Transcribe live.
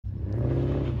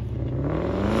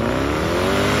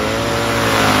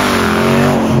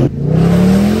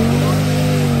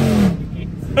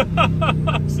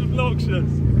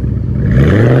does.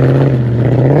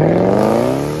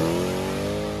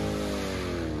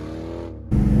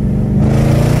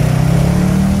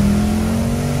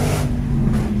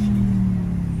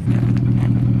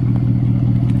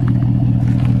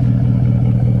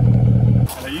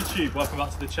 YouTube, welcome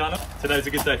back to the channel. Today's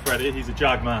a good day for Eddie, he's a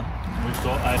Jag man. We've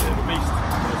got a little beast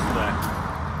with us today,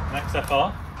 an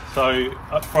XFR. So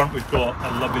up front we've got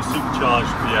a lovely supercharged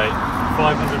V8,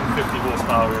 550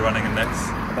 horsepower we're running, and that's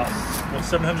about, what,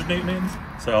 700 newton meters?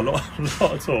 So a lot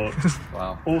of torque.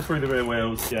 Wow. All through the rear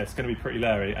wheels. Yeah, it's going to be pretty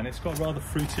leery, and it's got a rather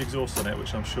fruity exhaust on it,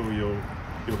 which I'm sure you'll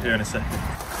hear in a second.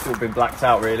 It's all been blacked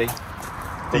out really.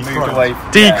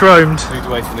 Dechromed. Moved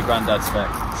away from the Grandad spec.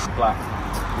 Black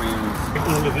wheels. I think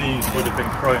all of these would have been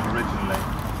chrome originally,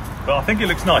 but I think it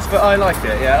looks nice. But I like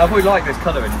it, yeah. I've always liked this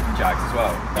colour in Jags as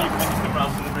well. Even when you come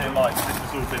around to the rear lights, this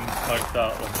has all been smoked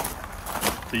out and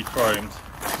dechromed.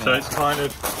 Yeah. So it's kind of...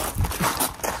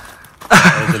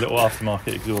 There's a little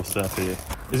aftermarket exhaust there for you.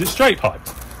 Is it straight piped?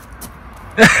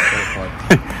 Straight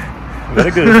piped.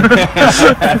 Very good.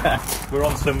 We're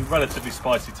on some relatively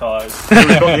spicy tyres. So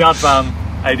we've got the Advan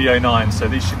AD09, so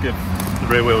these should give the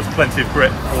rear wheels plenty of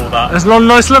grip for all that. It's a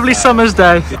nice lovely summer's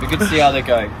day. It'd be good to see how they're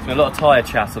going. There's been a lot of tyre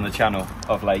chat on the channel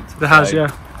of late. There has,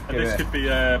 yeah. And this could be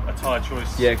a tyre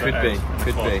choice. Yeah, could be.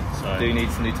 So. Do need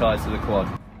some new tyres for the quad.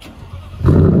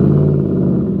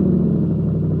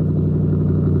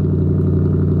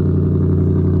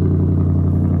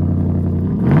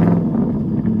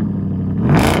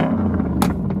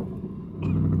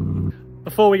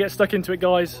 Before we get stuck into it,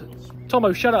 guys,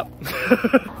 Tomo, shut up.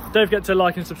 Don't forget to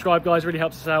like and subscribe, guys, really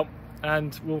helps us out,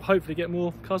 and we'll hopefully get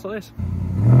more cars like this.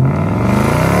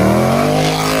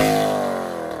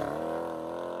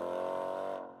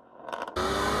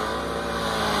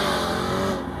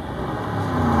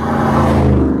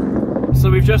 So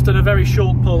we've just done a very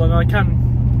short pull, and I can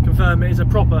confirm it is a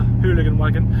proper hooligan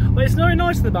wagon. But it's very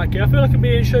nice in the back here. I feel like I'm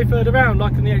being chauffeured around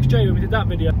like in the XJ when we did that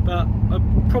video, but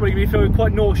I'm probably going to be feeling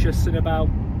quite nauseous in about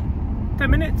 10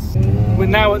 minutes. We're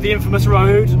now at the infamous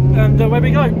road, and where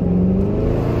we go.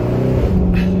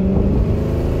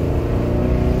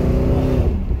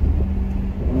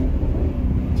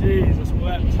 Jesus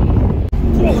wept.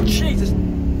 Oh, Jesus.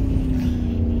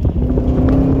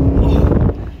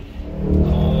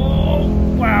 Oh,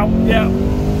 wow, yeah.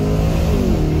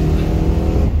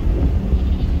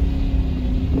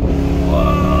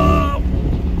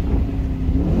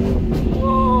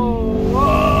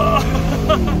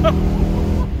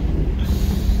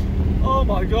 Oh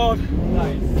my god,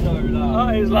 That is so loud.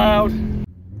 that is loud.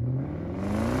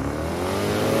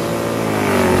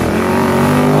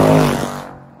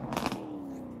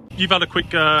 You've had a quick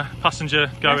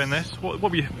passenger go in this. What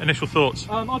were your initial thoughts?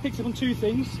 I picked up on two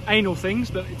things, anal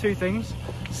things, but two things.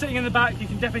 Sitting in the back, you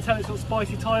can definitely tell it's got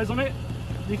spicy tyres on it.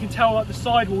 You can tell like the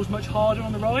sidewall's much harder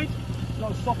on the ride.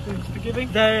 Not as soft and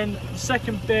forgiving. Then the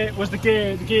second bit was the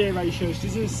gear ratios.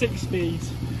 This is a 6-speed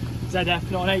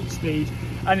ZF, not an 8-speed,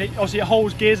 and obviously it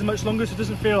holds gears much longer, so it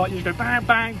doesn't feel like you just go bang,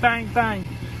 bang, bang, bang.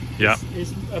 Yeah,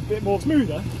 it's a bit more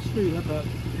smoother, but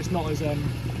it's not as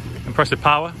impressive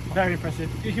power. very impressive.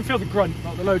 You can feel the grunt,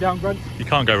 like the low down grunt. You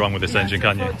can't go wrong with this engine,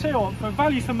 can you? Tell you what, for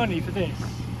value for money for this,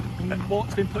 and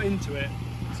what's been put into it,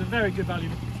 it's a very good value.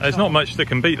 There's not much that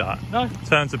can beat that. No. In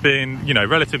terms of being, you know,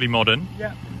 relatively modern.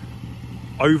 Yeah.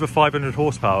 Over 500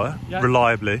 horsepower, Yeah.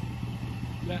 reliably.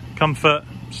 Yeah. Comfort,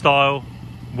 style,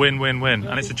 win, win, win.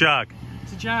 And it's a Jag.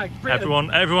 It's a Jag.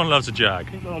 Everyone loves a Jag.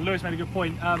 I think Lewis made a good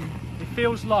point. It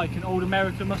feels like an old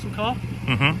American muscle car.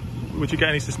 Would you get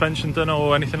any suspension done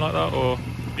or anything like that, or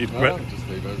you'd just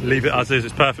leave it as is?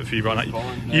 It's perfect for you right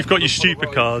now. You've got your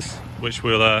stupid cars, which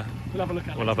we'll have a look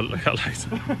at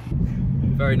later.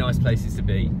 Very nice places to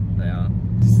be. They are.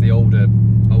 It's the older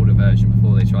version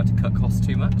before they tried to cut costs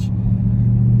too much.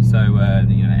 So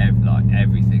you know,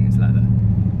 everything is leather.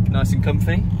 Nice and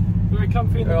comfy. Very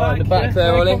comfy in the Right, back. in the back Yeah,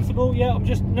 there, very Ollie. comfortable. Yeah, I'm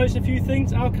just noticing a few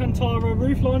things. Alcantara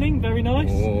roof lining, very nice.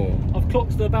 Oh. I've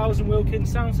clocked the Bowers and Wilkins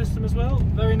sound system as well,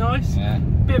 very nice. Yeah.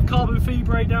 Bit of carbon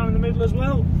fibre down in the middle as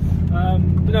well. But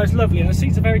no, it's lovely, and the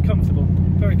seats are very comfortable.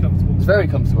 Very comfortable. It's very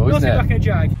comfortable, isn't it? Back in a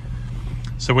Jag.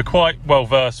 So we're quite well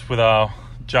versed with our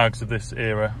Jags of this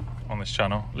era on this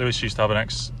channel. Lewis used to have an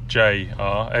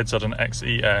XJR, Ed's had an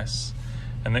XES,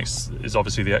 and this is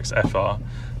obviously the XFR.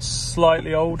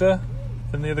 Slightly older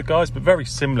than the other guys, but very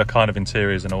similar kind of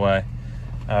interiors in a way.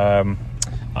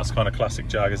 That's kind of classic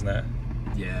Jag, isn't it?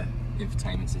 Yeah,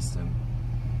 infotainment system.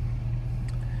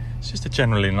 It's just a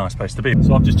generally nice place to be.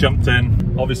 So I've just jumped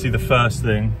in. Obviously the first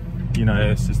thing you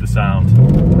notice is the sound.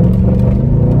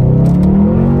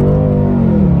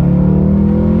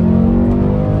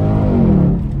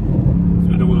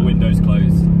 With all the windows closed.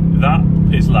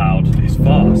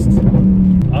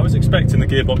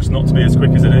 looks not to be as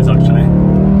quick as it is actually.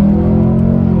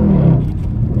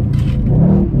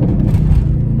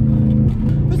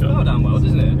 Puts the power down well,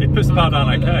 doesn't it? It puts the power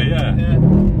down okay, yeah.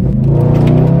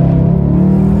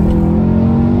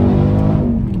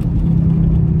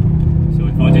 So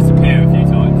if I disappear a few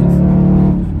times,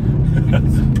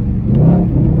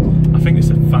 I think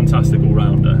it's a fantastic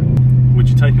all-rounder. Would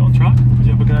you take it on track? Would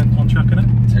you ever go on track in it?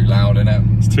 Too loud in it.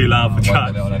 It's too loud for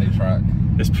track. It on any track.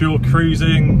 It's pure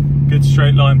cruising, good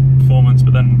straight line performance,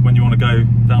 but then when you want to go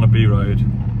down a B road,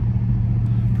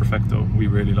 perfecto, we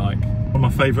really like. One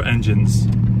of my favourite engines,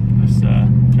 this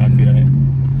Jag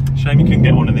V8. Shame you couldn't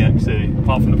get one in the XE,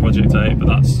 apart from the Project 8, but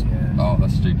that's Oh,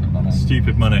 that's stupid money.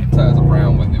 stupid money. So it was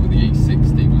around when the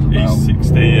E60 was about.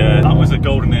 E60, yeah. That was a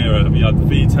golden era. We had the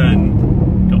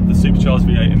V10, got the supercharged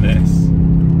V8 in this.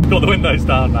 Got the windows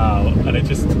down now, and it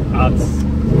just adds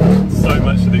so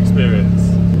much to the experience.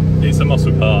 It's a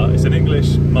muscle car. It's an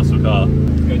English muscle car.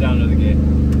 go down another gear.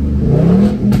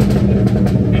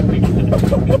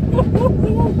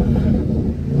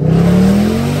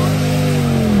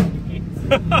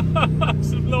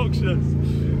 It's obnoxious.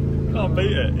 Can't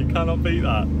beat it. You cannot beat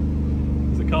that.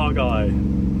 It's a car guy.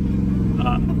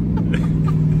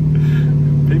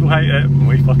 People hate it, and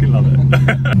we fucking love it.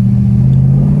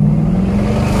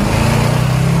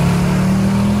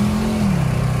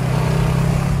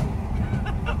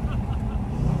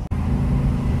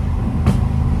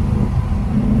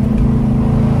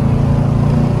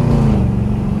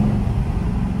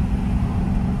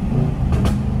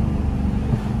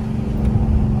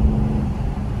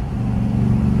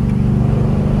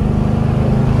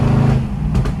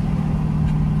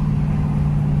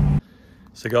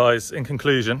 So guys, in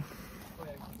conclusion,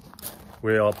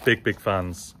 we are big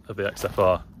fans of the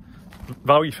XFR.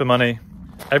 Value for money,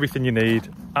 everything you need,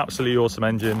 absolutely awesome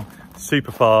engine,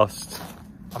 super fast.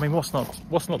 I mean, what's not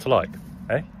to like,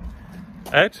 eh?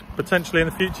 Ed, potentially in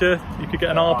the future, you could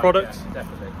get an R product? Yeah,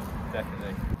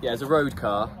 definitely. Yeah, as a road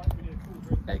car,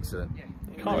 excellent.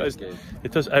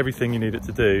 It does everything you need it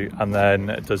to do, and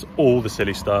then it does all the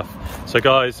silly stuff. So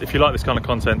guys, if you like this kind of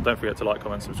content, don't forget to like,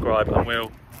 comment, subscribe, and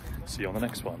we'll see you on the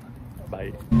next one.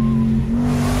 Bye.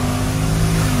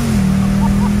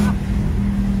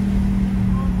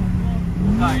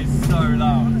 That is so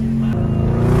loud.